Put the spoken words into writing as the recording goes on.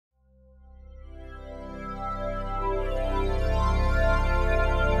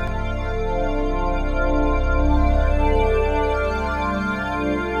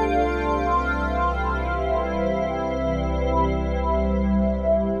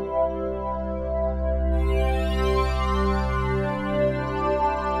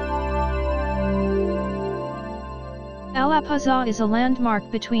Alappuzha is a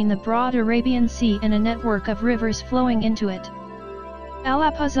landmark between the broad Arabian Sea and a network of rivers flowing into it.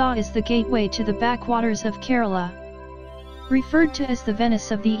 Alappuzha is the gateway to the backwaters of Kerala. Referred to as the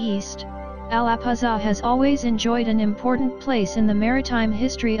Venice of the East, Alappuzha has always enjoyed an important place in the maritime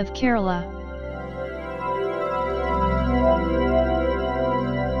history of Kerala.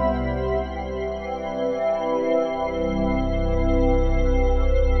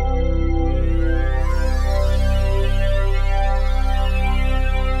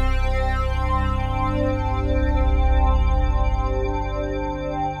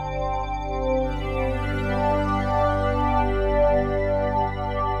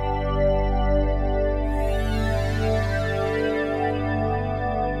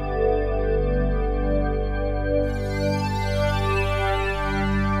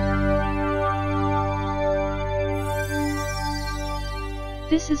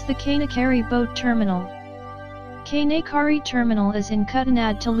 This is the Kanakari boat terminal. Kanakari terminal is in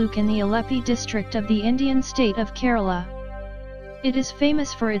Kuttanad taluk in the Alleppey district of the Indian state of Kerala. It is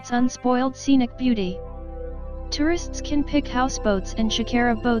famous for its unspoiled scenic beauty. Tourists can pick houseboats and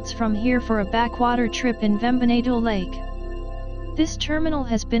shikara boats from here for a backwater trip in Vembanadu Lake. This terminal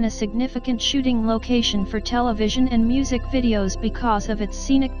has been a significant shooting location for television and music videos because of its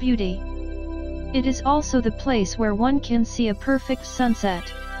scenic beauty. It is also the place where one can see a perfect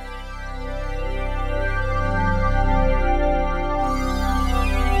sunset.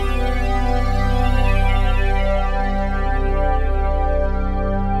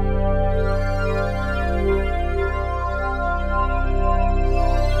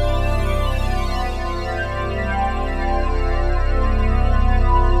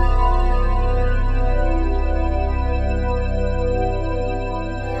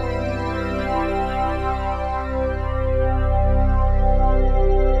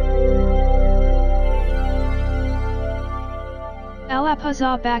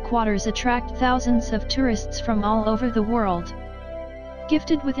 Alappuzha backwaters attract thousands of tourists from all over the world.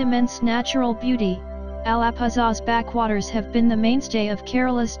 Gifted with immense natural beauty, Alappuzha's backwaters have been the mainstay of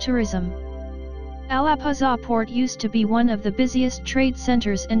Kerala's tourism. Alappuzha port used to be one of the busiest trade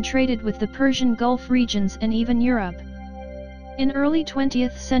centers and traded with the Persian Gulf regions and even Europe. In early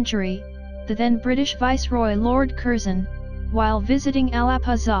 20th century, the then British Viceroy Lord Curzon, while visiting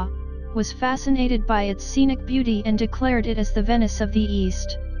Alappuzha, was fascinated by its scenic beauty and declared it as the Venice of the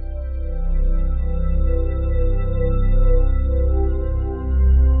East.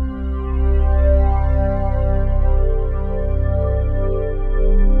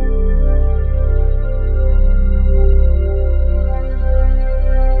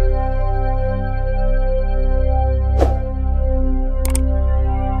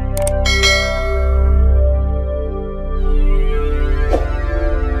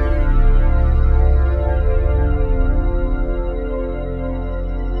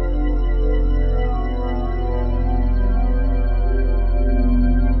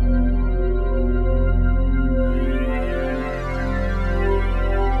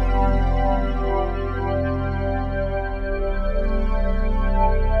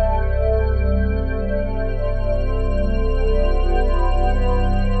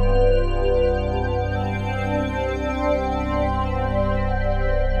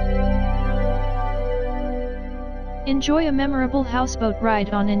 Enjoy a memorable houseboat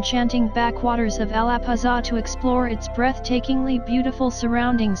ride on enchanting backwaters of Alappuzha to explore its breathtakingly beautiful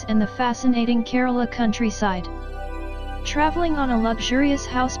surroundings and the fascinating Kerala countryside. Traveling on a luxurious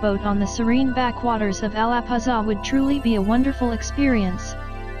houseboat on the serene backwaters of Alappuzha would truly be a wonderful experience,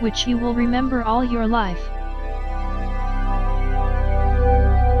 which you will remember all your life.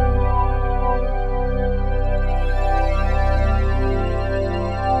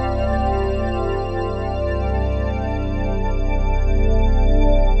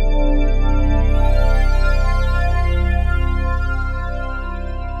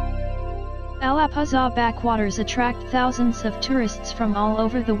 Alappuzha backwaters attract thousands of tourists from all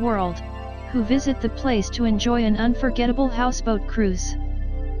over the world, who visit the place to enjoy an unforgettable houseboat cruise.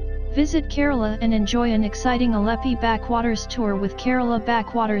 Visit Kerala and enjoy an exciting Alleppey backwaters tour with Kerala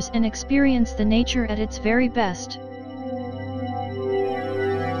backwaters and experience the nature at its very best.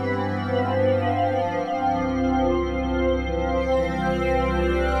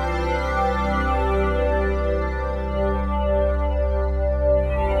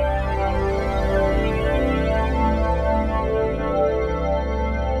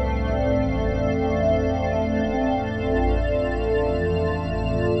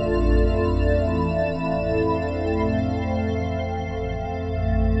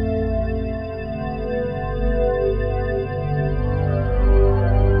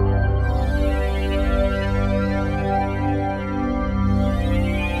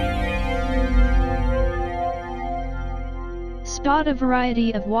 spot a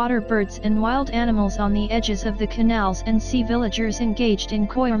variety of water birds and wild animals on the edges of the canals and see villagers engaged in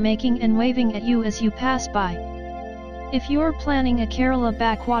choir making and waving at you as you pass by. If you're planning a Kerala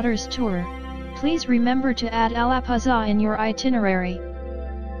backwaters tour, please remember to add Alappuzha in your itinerary.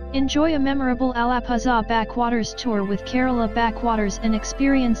 Enjoy a memorable Alappuzha backwaters tour with Kerala backwaters and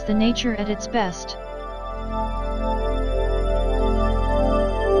experience the nature at its best.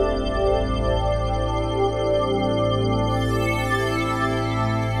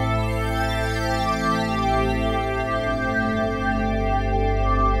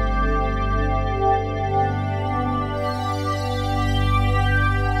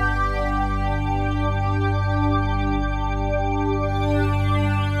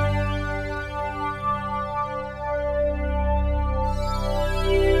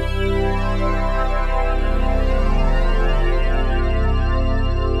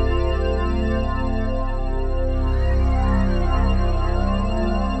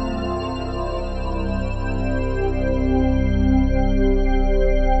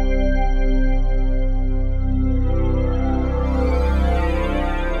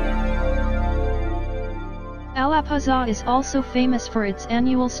 Alappuzha is also famous for its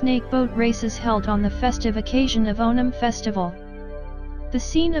annual snake boat races held on the festive occasion of Onam festival. The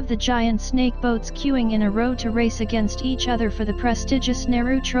scene of the giant snake boats queuing in a row to race against each other for the prestigious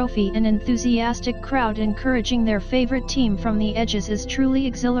Nehru Trophy, an enthusiastic crowd encouraging their favorite team from the edges, is truly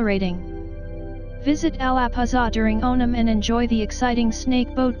exhilarating. Visit Alappuzha during Onam and enjoy the exciting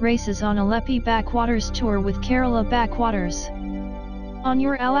snake boat races on Alleppey Backwaters Tour with Kerala Backwaters. On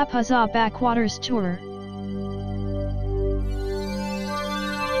your Alappuzha Backwaters Tour,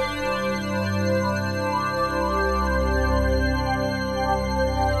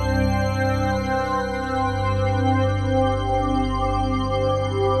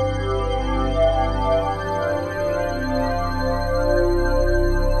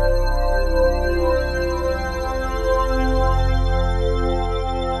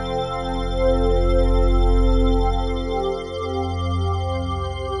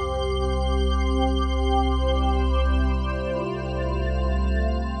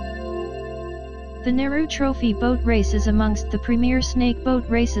 the Nehru Trophy boat race is amongst the premier snake boat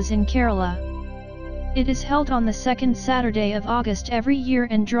races in Kerala. It is held on the second Saturday of August every year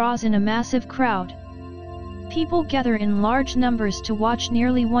and draws in a massive crowd. People gather in large numbers to watch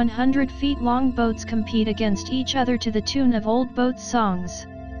nearly 100 feet long boats compete against each other to the tune of old boat songs.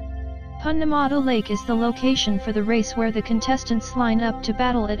 Punnamada Lake is the location for the race where the contestants line up to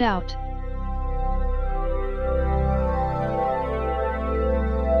battle it out.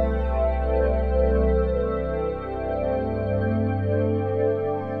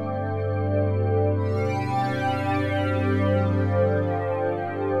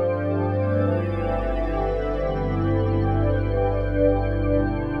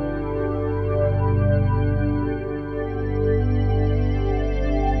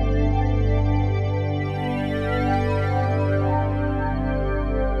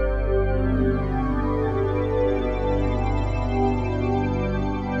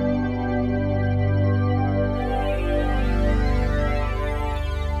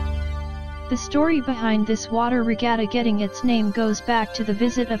 The story behind this water regatta getting its name goes back to the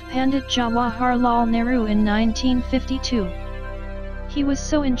visit of Pandit Jawaharlal Nehru in 1952. He was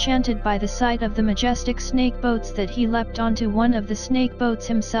so enchanted by the sight of the majestic snake boats that he leapt onto one of the snake boats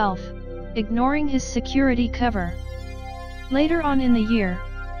himself, ignoring his security cover. Later on in the year,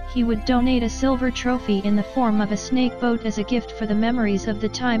 he would donate a silver trophy in the form of a snake boat as a gift for the memories of the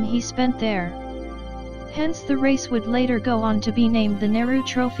time he spent there. Hence the race would later go on to be named the Nehru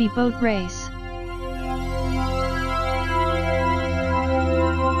Trophy Boat Race.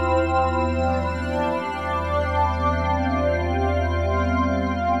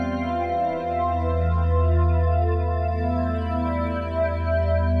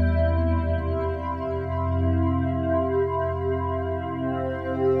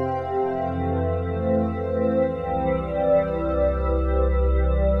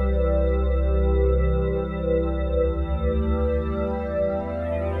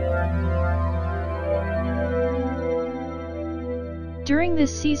 During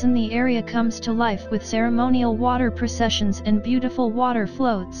this season the area comes to life with ceremonial water processions and beautiful water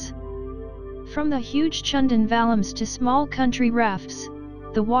floats. From the huge Chundan vallums to small country rafts,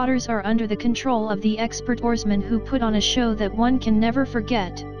 the waters are under the control of the expert oarsmen who put on a show that one can never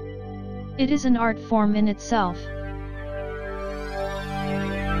forget. It is an art form in itself.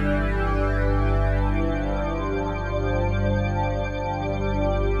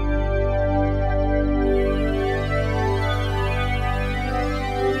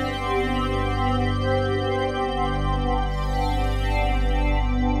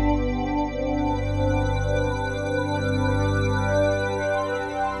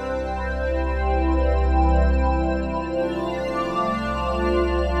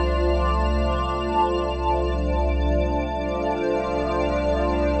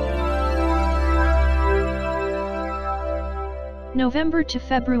 November to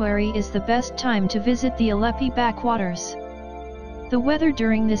February is the best time to visit the Alleppey backwaters. The weather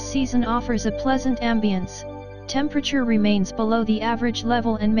during this season offers a pleasant ambience, temperature remains below the average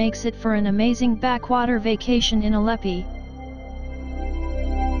level and makes it for an amazing backwater vacation in Alleppey.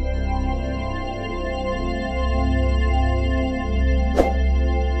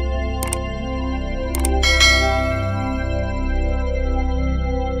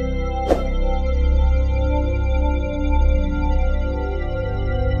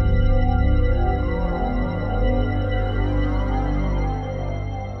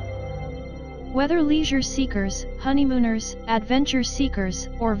 Whether leisure seekers, honeymooners, adventure seekers,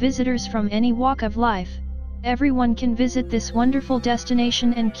 or visitors from any walk of life, everyone can visit this wonderful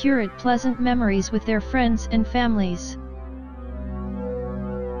destination and curate pleasant memories with their friends and families.